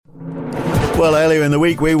Well, earlier in the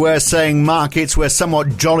week, we were saying markets were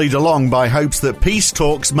somewhat jollied along by hopes that peace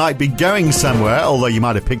talks might be going somewhere, although you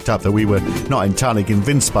might have picked up that we were not entirely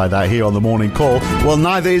convinced by that here on the morning call. Well,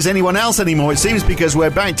 neither is anyone else anymore, it seems, because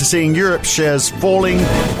we're back to seeing Europe's shares falling,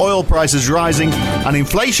 oil prices rising, and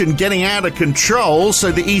inflation getting out of control.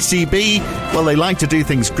 So the ECB, well, they like to do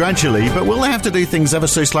things gradually, but will they have to do things ever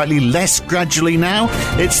so slightly less gradually now?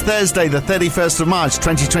 It's Thursday, the 31st of March,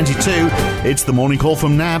 2022. It's the morning call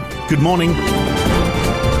from NAB. Good morning.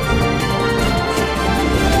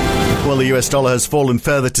 Well, the US dollar has fallen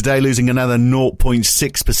further today, losing another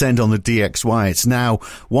 0.6% on the DXY. It's now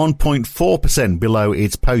 1.4% below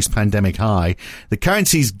its post-pandemic high. The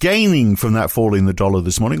currency's gaining from that fall in the dollar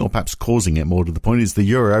this morning, or perhaps causing it more to the point, is the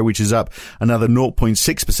euro, which is up another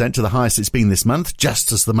 0.6% to the highest it's been this month,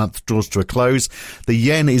 just as the month draws to a close. The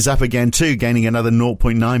yen is up again too, gaining another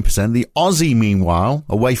 0.9%. The Aussie, meanwhile,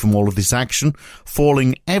 away from all of this action,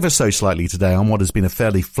 falling ever so slightly today on what has been a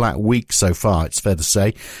fairly flat week so far, it's fair to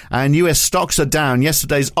say. And US stocks are down.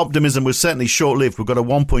 Yesterday's optimism was certainly short-lived. We've got a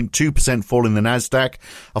 1.2% fall in the Nasdaq,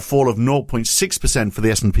 a fall of 0.6% for the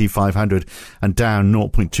S&P 500, and down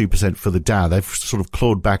 0.2% for the Dow. They've sort of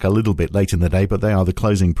clawed back a little bit late in the day, but they are the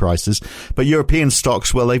closing prices. But European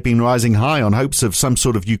stocks, well, they've been rising high on hopes of some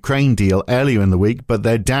sort of Ukraine deal earlier in the week, but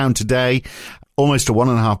they're down today. Almost a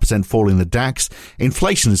 1.5% fall in the DAX.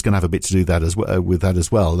 Inflation is going to have a bit to do that with that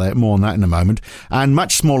as well. More on that in a moment. And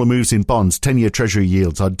much smaller moves in bonds. 10-year Treasury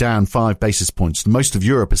yields are down 5 basis points. Most of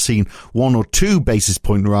Europe has seen 1 or 2 basis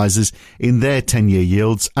point rises in their 10-year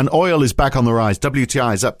yields. And oil is back on the rise.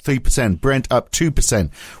 WTI is up 3%. Brent up 2%.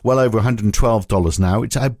 Well over $112 now.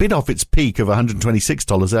 It's a bit off its peak of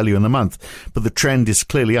 $126 earlier in the month. But the trend is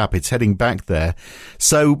clearly up. It's heading back there.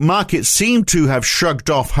 So markets seem to have shrugged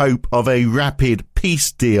off hope of a rapid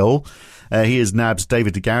peace deal. Here's NAB's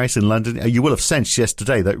David de Garis in London. You will have sensed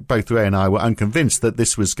yesterday that both Ray and I were unconvinced that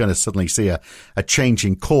this was going to suddenly see a change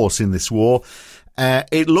in course in this war.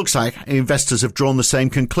 It looks like investors have drawn the same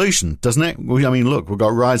conclusion, doesn't it? I mean, look, we've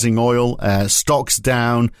got rising oil, stocks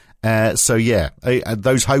down. So, yeah,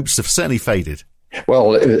 those hopes have certainly faded.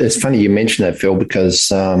 Well, it's funny you mention that, Phil, because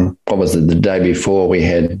what was it, the day before we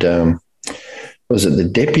had... was it the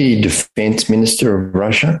Deputy Defense Minister of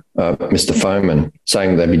Russia, Mr. Fomin,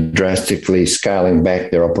 saying they'd be drastically scaling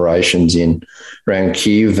back their operations around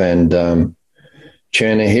Kyiv and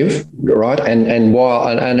Chernihiv, right? And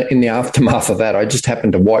in the aftermath of that, I just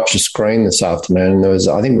happened to watch a screen this afternoon, and there was,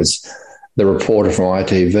 I think it was the reporter from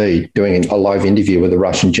ITV doing a live interview with a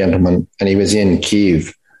Russian gentleman, and he was in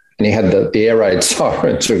Kyiv, and he had the air raid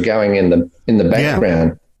sirens were going in the background.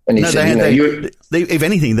 Yeah. And he said, if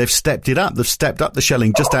anything, they've stepped it up. They've stepped up the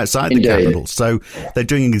shelling just outside the capital. So they're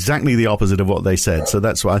doing exactly the opposite of what they said. So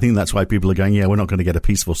I think that's why people are going, yeah, we're not going to get a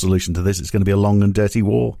peaceful solution to this. It's going to be a long and dirty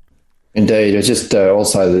war. Indeed. It's just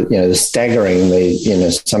also, the staggering,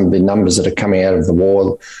 some of the numbers that are coming out of the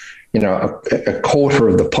war. A quarter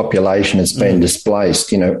of the population has been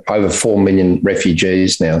displaced, over 4 million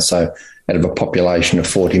refugees now. So out of a population of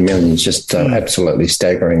 40 million, it's just absolutely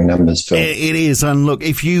staggering numbers, Phil. It is. And look,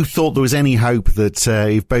 if you thought there was any hope that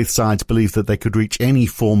if both sides believed that they could reach any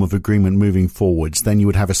form of agreement moving forwards, then you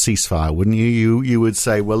would have a ceasefire, wouldn't you? You would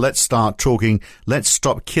say, well, let's start talking. Let's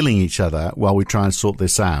stop killing each other while we try and sort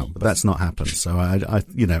this out. But that's not happened. So I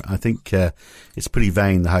think it's pretty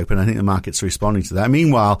vain, the hope, and I think the markets are responding to that.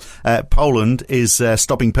 Meanwhile, Poland is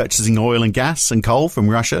stopping purchasing oil and gas and coal from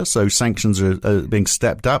Russia, so sanctions are being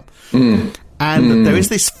stepped up. And there is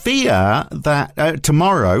this fear that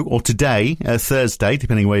tomorrow or today, Thursday,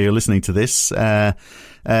 depending where you're listening to this,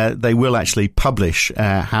 they will actually publish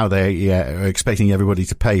how they are expecting everybody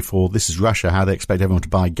to pay for, this is Russia, how they expect everyone to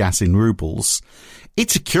buy gas in rubles.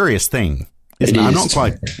 It's a curious thing. I'm not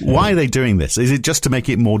quite... Why are they doing this? Is it just to make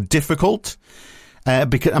it more difficult?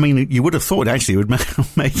 Because, I mean, you would have thought actually it would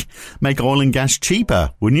make oil and gas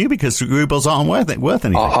cheaper, wouldn't you? Because rubles aren't worth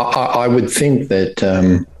anything. I would think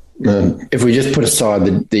that if we just put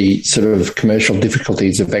aside the sort of commercial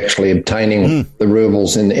difficulties of actually obtaining the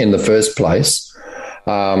rubles in the first place,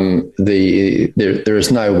 there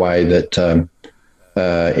is no way that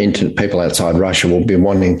people outside Russia will be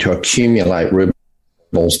wanting to accumulate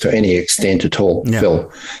rubles to any extent at all,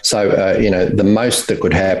 Phil. So, the most that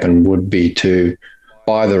could happen would be to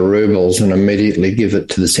buy the rubles and immediately give it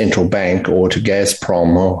to the central bank or to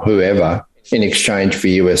Gazprom or whoever in exchange for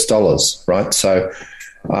US dollars, right? So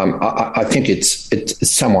I think it's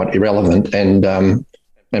somewhat irrelevant and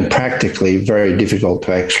practically very difficult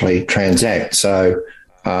to actually transact. So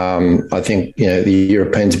I think, the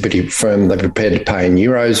Europeans are pretty firm. They're prepared to pay in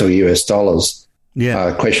euros or US dollars Yeah.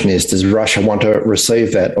 The question is, does Russia want to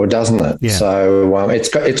receive that or doesn't it? Yeah. So it's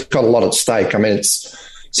got a lot at stake. I mean, it's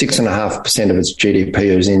 6.5% of its GDP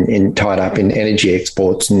is tied up in energy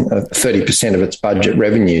exports and 30% of its budget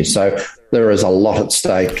revenue. So there is a lot at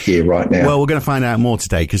stake here right now. Well, we're going to find out more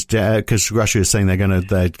today because Russia is saying they're going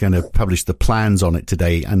to publish the plans on it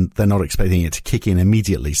today, and they're not expecting it to kick in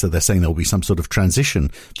immediately. So they're saying there'll be some sort of transition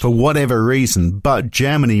for whatever reason. But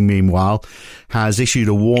Germany, meanwhile, has issued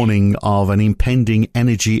a warning of an impending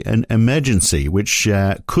energy emergency, which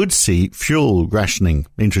could see fuel rationing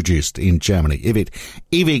introduced in Germany if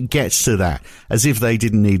it gets to that. As if they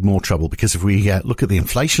didn't need more trouble, because if we look at the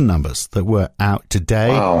inflation numbers that were out today.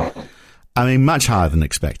 Wow. I mean, much higher than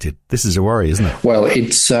expected. This is a worry, isn't it? Well,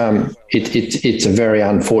 it's a very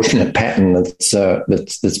unfortunate pattern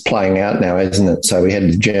that's playing out now, isn't it? So we had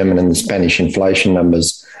the German and the Spanish inflation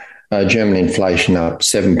numbers. German inflation up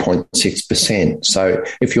 7.6%. So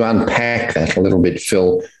if you unpack that a little bit,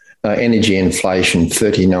 Phil, energy inflation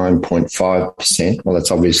 39.5%. Well,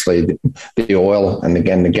 that's obviously the oil and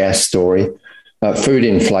again the gas story. Food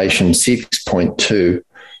inflation 6.2%.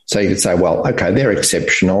 So you could say, well, okay, they're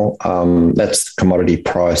exceptional. That's the commodity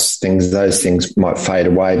price things. Those things might fade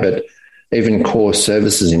away. But even core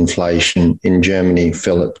services inflation in Germany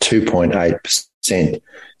fell at 2.8%.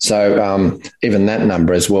 So even that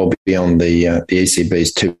number is well beyond the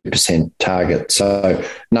ECB's 2% target. So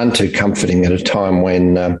none too comforting at a time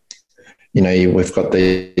when, we've got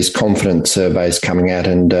these confidence surveys coming out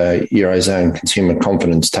and Eurozone consumer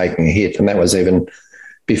confidence taking a hit. And that was even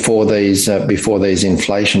before these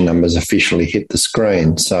inflation numbers officially hit the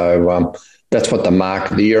screen. So that's what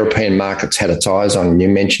the European markets had its eyes on. You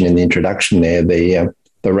mentioned in the introduction there the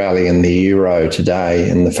rally in the euro today,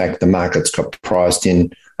 and the fact the markets got priced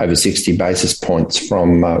in over 60 basis points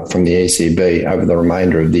from the ECB over the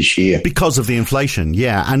remainder of this year. Because of the inflation,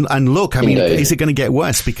 yeah. And look, I mean, is it going to get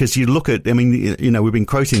worse? Because you look at, I mean, we've been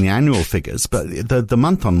quoting the annual figures, but the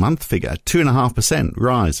month-on-month figure, 2.5%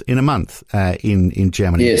 rise in a month in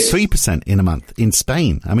Germany, yes. 3% in a month in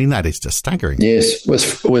Spain. I mean, that is just staggering. Yes,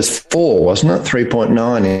 it was 4, wasn't it?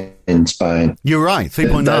 3.9 in Spain. You're right,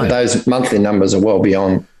 3.9. Those monthly numbers are well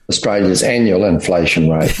beyond Australia's annual inflation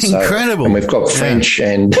rate. So, incredible. And we've got French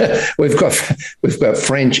and we've got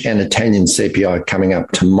French and Italian CPI coming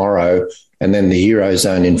up tomorrow, and then the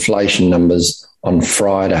Eurozone inflation numbers on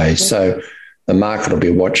Friday. So the market will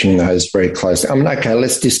be watching those very closely. I mean, okay,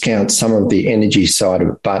 let's discount some of the energy side of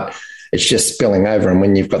it, but it's just spilling over. And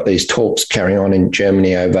when you've got these talks carrying on in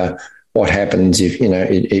Germany over what happens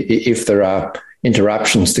if there are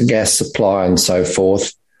interruptions to gas supply and so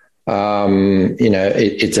forth,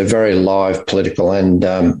 it's a very live political and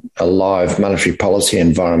a live monetary policy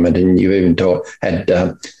environment. And you even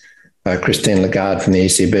had Christine Lagarde from the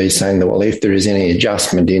ECB saying that, well, if there is any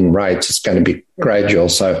adjustment in rates, it's going to be gradual.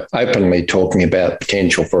 So openly talking about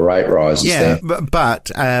potential for rate rises. Yeah, but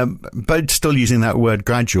still using that word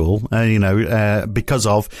gradual, because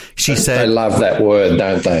of, she said... They love that word,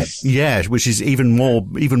 don't they? Yeah, which is even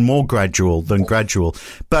more gradual than gradual.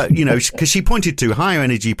 But, because she pointed to higher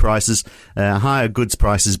energy prices, higher goods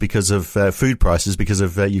prices because of food prices, because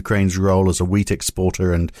of Ukraine's role as a wheat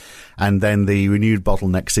exporter, and then the renewed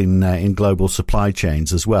bottlenecks in global supply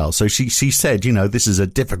chains as well. So she said, this is a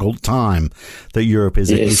difficult time that Europe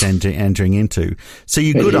is entering into. So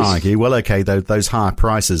you could argue, well, okay, those higher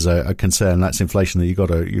prices are a concern. That's inflation that you've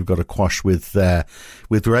got to quash with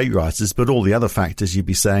rate rises. But all the other factors, you'd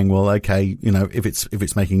be saying, well, okay, if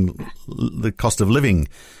it's making the cost of living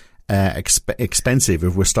expensive,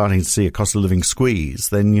 if we're starting to see a cost of living squeeze,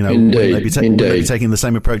 then we may be taking the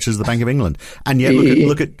same approach as the Bank of England. And yet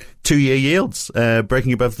look at 2-year yields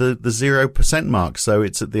breaking above the 0% mark. So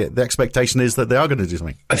it's the expectation is that they are going to do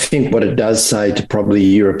something. I think what it does say to probably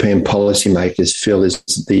European policymakers, Phil, is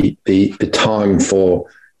the time for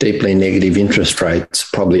deeply negative interest rates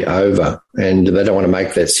probably over, and they don't want to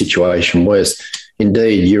make that situation worse.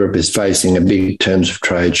 Indeed, Europe is facing a big terms of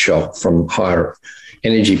trade shock from higher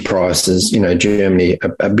energy prices. Germany,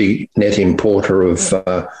 a big net importer of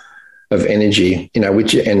energy,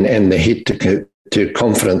 which and the hit to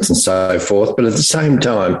confidence and so forth. But at the same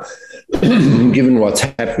time, given what's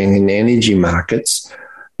happening in the energy markets,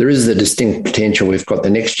 there is the distinct potential. We've got the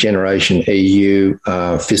next generation EU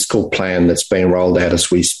fiscal plan that's being rolled out as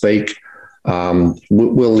we speak.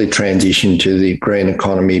 Will the transition to the green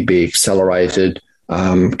economy be accelerated?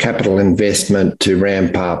 Capital investment to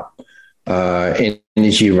ramp up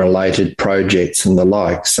energy-related projects and the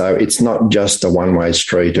like. So it's not just a one-way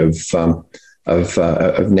street of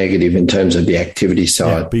of negative in terms of the activity side.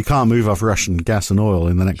 Yeah, but you can't move off Russian gas and oil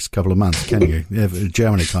in the next couple of months, can you?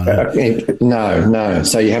 Germany can't. No.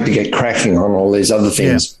 So you have to get cracking on all these other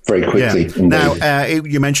things very quickly. Yeah. Now,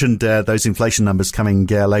 you mentioned those inflation numbers coming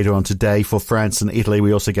later on today for France and Italy.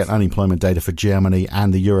 We also get unemployment data for Germany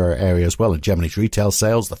and the euro area as well, and Germany's retail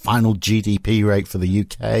sales, the final GDP rate for the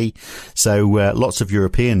UK. So lots of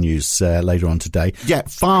European news later on today. Yeah,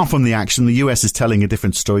 far from the action. The US is telling a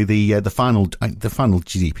different story. The final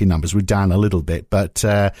GDP numbers were down a little bit, but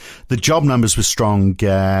the job numbers were strong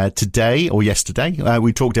today or yesterday.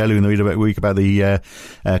 We talked earlier in the week about the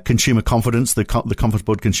consumer confidence, the Conference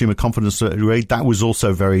Board consumer confidence rate. That was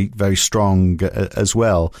also very, very strong as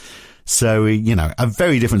well. So, a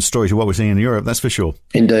very different story to what we're seeing in Europe, that's for sure.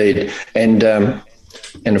 Indeed. And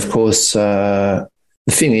of course, the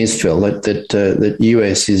thing is, Phil, that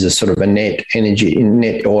US is a sort of a net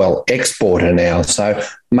oil exporter now, so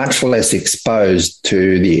much less exposed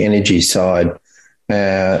to the energy side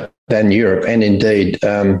than Europe. And indeed,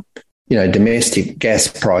 domestic gas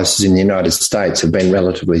prices in the United States have been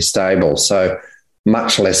relatively stable, so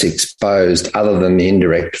much less exposed other than the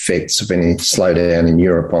indirect effects of any slowdown in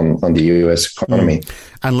Europe on the US economy.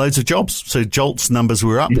 And loads of jobs. So JOLTS numbers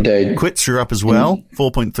were up. Indeed. Quits are up as well.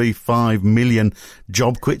 4.35 million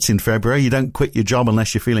job quits in February. You don't quit your job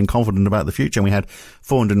unless you're feeling confident about the future. And we had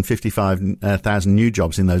 455,000 new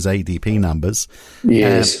jobs in those ADP numbers.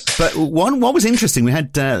 Yes. But what was interesting, we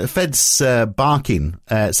had Fed's Barkin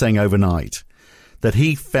saying overnight that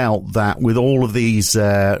he felt that with all of these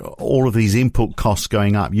input costs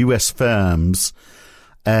going up, US firms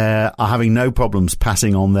are having no problems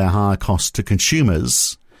passing on their higher costs to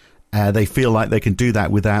consumers. They feel like they can do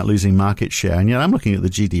that without losing market share. And I'm looking at the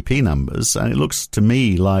GDP numbers, and it looks to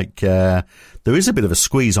me like there is a bit of a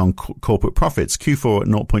squeeze on corporate profits. Q4 at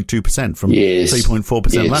 0.2% from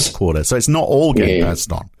 3.4% last quarter. So it's not all getting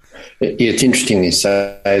passed on. It's interesting you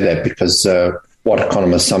say that because what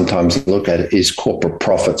economists sometimes look at is corporate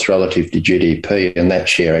profits relative to GDP, and that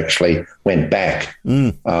share actually went back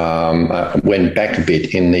a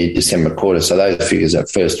bit in the December quarter. So those figures are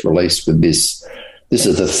first released with this. This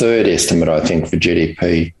is the third estimate, I think, for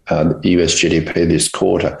GDP, US GDP this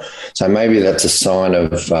quarter. So maybe that's a sign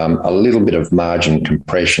of a little bit of margin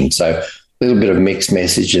compression. So a little bit of mixed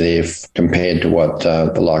message there compared to what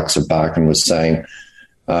the likes of Barkin was saying.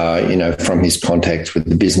 From his contacts with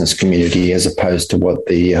the business community, as opposed to what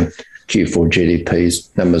the Q4 GDP's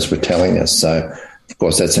numbers were telling us. So, of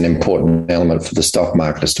course, that's an important element for the stock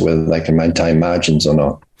market as to whether they can maintain margins or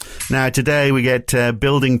not. Now, today we get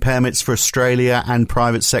building permits for Australia and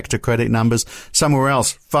private sector credit numbers. Somewhere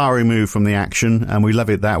else, far removed from the action, and we love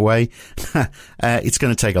it that way. It's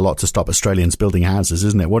going to take a lot to stop Australians building houses,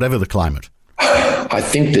 isn't it? Whatever the climate. I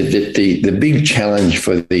think that the big challenge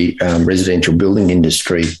for the residential building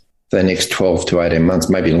industry for the next 12 to 18 months,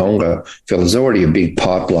 maybe longer, Phil, there's already a big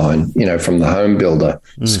pipeline, from the home builder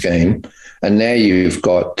scheme. And now you've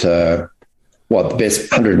got, the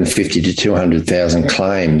best 150 to 200,000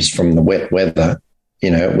 claims from the wet weather,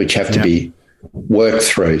 which have to be worked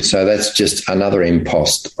through. So that's just another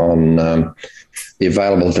impost on the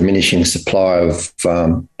available diminishing supply of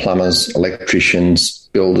plumbers, electricians,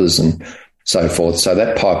 builders and so forth. So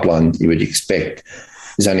that pipeline you would expect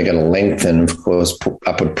is only going to lengthen, of course, put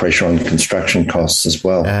upward pressure on construction costs as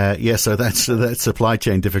well. So that's supply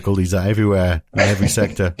chain difficulties are everywhere in every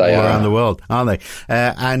sector all around the world, aren't they?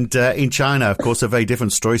 And in China, of course, a very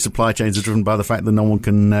different story. Supply chains are driven by the fact that no one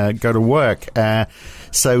can go to work.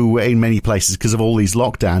 So in many places, because of all these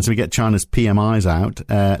lockdowns, we get China's PMIs out.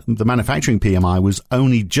 The manufacturing PMI was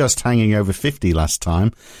only just hanging over 50 last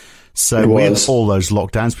time. So with all those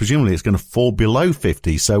lockdowns, presumably it's going to fall below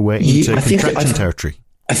 50. So we're into contraction territory.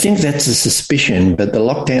 I think that's a suspicion, but the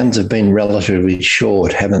lockdowns have been relatively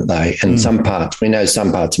short, haven't they? And some parts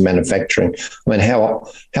of manufacturing. I mean, how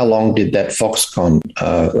long did that Foxconn,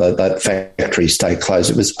 that factory stay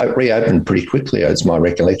closed? It was reopened pretty quickly, is my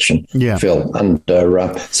recollection, Phil.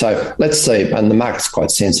 So let's see. And the market's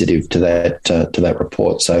quite sensitive to that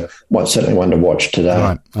report. So certainly one to watch today.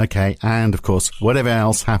 Right. Okay. And of course, whatever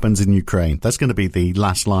else happens in Ukraine, that's going to be the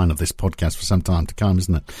last line of this podcast for some time to come,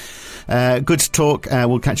 isn't it? Good to talk.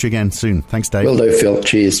 We'll catch you again soon. Thanks, Dave. Will do, Phil.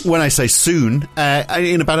 Cheers. When I say soon,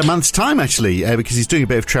 in about a month's time, actually, because he's doing a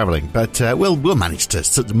bit of travelling. But we'll manage to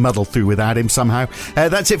sort of muddle through without him somehow.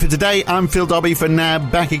 That's it for today. I'm Phil Dobbie for now.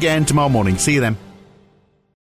 Back again tomorrow morning. See you then.